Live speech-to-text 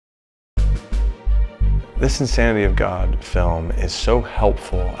This Insanity of God film is so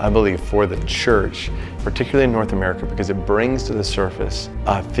helpful, I believe, for the church, particularly in North America, because it brings to the surface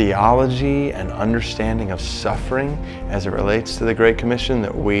a theology and understanding of suffering as it relates to the Great Commission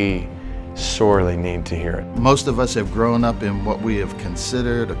that we sorely need to hear. Most of us have grown up in what we have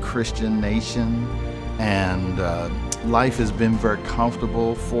considered a Christian nation, and life has been very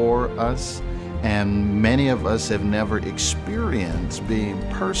comfortable for us. And many of us have never experienced being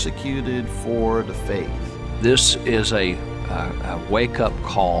persecuted for the faith. This is a wake-up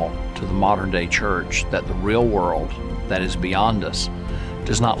call to the modern-day church that the real world that is beyond us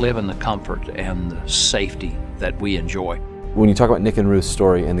does not live in the comfort and the safety that we enjoy. When you talk about Nik and Ruth's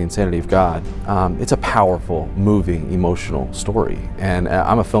story and the insanity of God, it's a powerful, moving, emotional story. And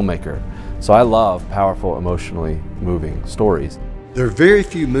I'm a filmmaker, so I love powerful, emotionally moving stories. There are very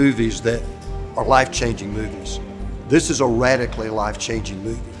few movies that are life-changing movies. This is a radically life-changing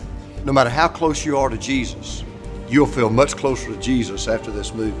movie. No matter how close you are to Jesus, you'll feel much closer to Jesus after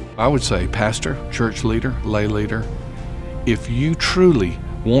this movie. I would say, pastor, church leader, lay leader, if you truly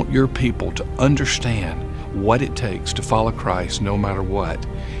want your people to understand what it takes to follow Christ no matter what,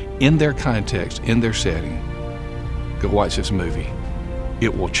 in their context, in their setting, go watch this movie.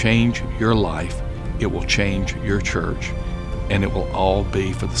 It will change your life, it will change your church, and it will all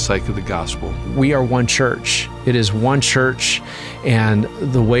be for the sake of the gospel. We are one church. It is one church, and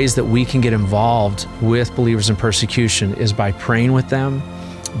the ways that we can get involved with believers in persecution is by praying with them,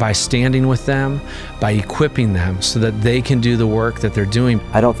 by standing with them, by equipping them so that they can do the work that they're doing.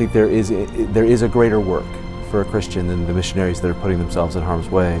 I don't think there is a greater work for a Christian than the missionaries that are putting themselves in harm's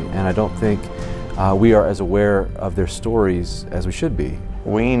way, and I don't think we are as aware of their stories as we should be.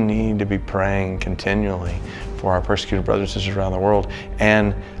 We need to be praying continually for our persecuted brothers and sisters around the world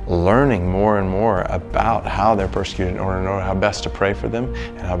and learning more and more about how they're persecuted in order to know how best to pray for them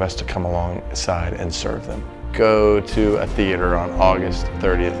and how best to come alongside and serve them. Go to a theater on August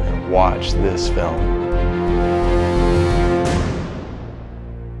 30th and watch this film.